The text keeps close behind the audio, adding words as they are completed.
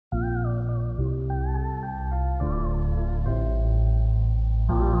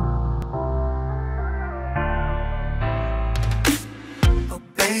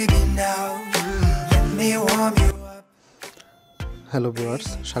Hello viewers,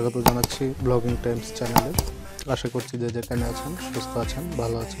 স্বাগত জানাচ্ছি blogging Times চ্যানেলে। আশা করছি যে যেখানে আছেন সুস্থ আছেন,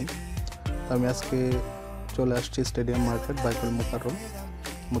 ভালো আছেন। আমি আজকে চলে আসছি স্টেডিয়াম মার্কেট, বাইতুল মোকাররম,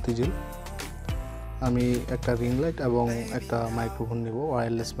 মতিঝিল। আমি একটা রিং লাইট এবং একটা মাইক্রোফোন নেব,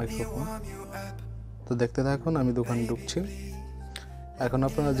 ওয়্যারলেস মাইক্রোফোন। তো দেখতে থাকুন, আমি দোকানে ঢুকছি। এখন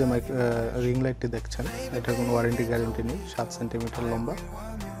আপনারা যে রিং লাইটটি দেখছেন, এটার কোনো ওয়ারেন্টি গ্যারেন্টি নেই। 7 সেন্টিমিটার লম্বা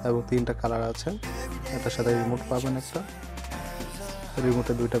এবং 3টা কালার আছে। এটার সাথে রিমোট পাবেন, একটা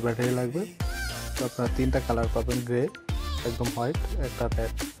রিমোটে 2টা ব্যাটারি লাগবে। তো আপনারা 3টা কালার পাবেন, গ্রে, একদম হোয়াইট, একটা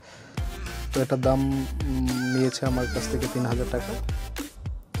রেড। তো এটার দাম নিয়েছে আমার কাছ থেকে 3000 টাকা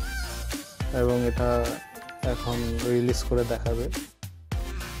এবং এটা এখন রিলিজ করে দেখাবে।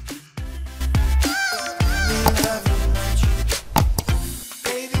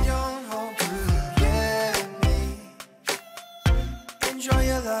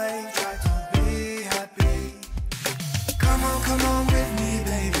 Come on with me,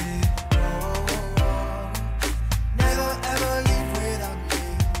 baby. Never ever leave without me.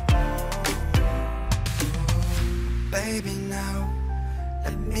 Baby, now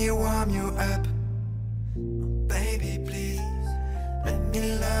let me warm you up. Baby, please let me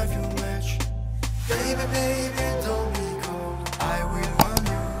love you much. Baby, baby, don't be cold. I will warm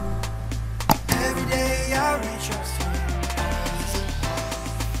you. Every day I reach out to you.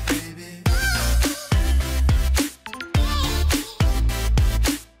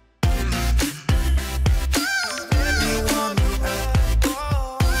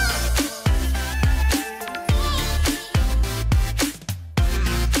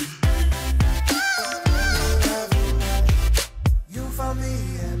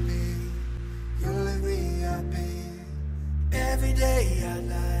 Every day I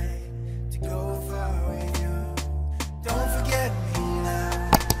like to go far with you. Don't forget me now.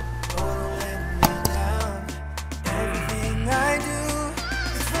 Don't let me down. Everything I do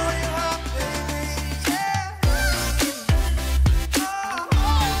is for your heart, baby. Yeah. Oh,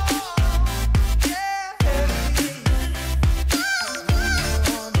 yeah.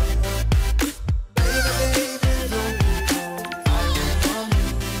 Baby, baby, don't be cold. I will warm you.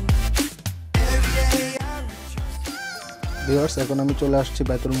 Every day I reach your viewers, এখন আমি চলে আসছি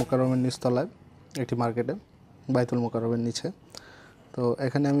বাইতুল মোকাররমের নিচতলায়, একটি মার্কেটে, বাইতুল মোকাররমের নিচে। তো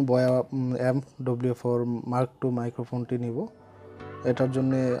এখানে আমি বয়া MW4 Mark II মাইক্রোফোনটি নিব। এটার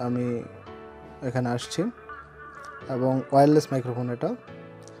জন্য আমি এখানে আসছি এবং ওয়্যারলেস মাইক্রোফোন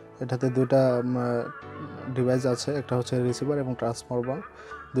এটাতে 2টা ডিভাইস আছে, একটা হচ্ছে রিসিভার এবং ট্রান্সফরমার।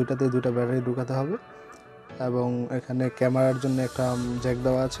 2টাতে 2টা ব্যাটারি ঢুকাতে হবে এবং এখানে ক্যামেরার জন্য একটা জ্যাক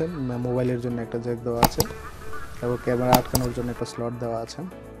দেওয়া আছে, মোবাইলের জন্য একটা জ্যাক দেওয়া আছে এবং ক্যামেরা আটকানোর জন্য একটা স্লট দেওয়া আছে।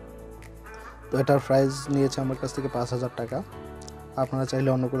 তো এটার প্রাইস নিয়েছে আমার কাছ থেকে 5000 টাকা। আপনারা চাইলে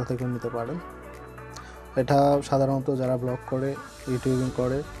অন্য কোথাও থেকে নিতে পারেন। এটা সাধারণত যারা ব্লগ করে, ইউটিউবিং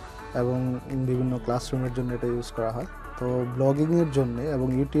করে এবং বিভিন্ন ক্লাসরুমের জন্য এটা ইউজ করা হয়। তো ব্লগিংয়ের জন্য এবং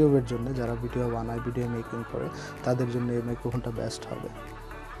ইউটিউবের জন্য যারা ভিডিও বানায়, ভিডিও মেকিং করে, তাদের জন্য এই মাইক্রোফোনটা বেস্ট হবে।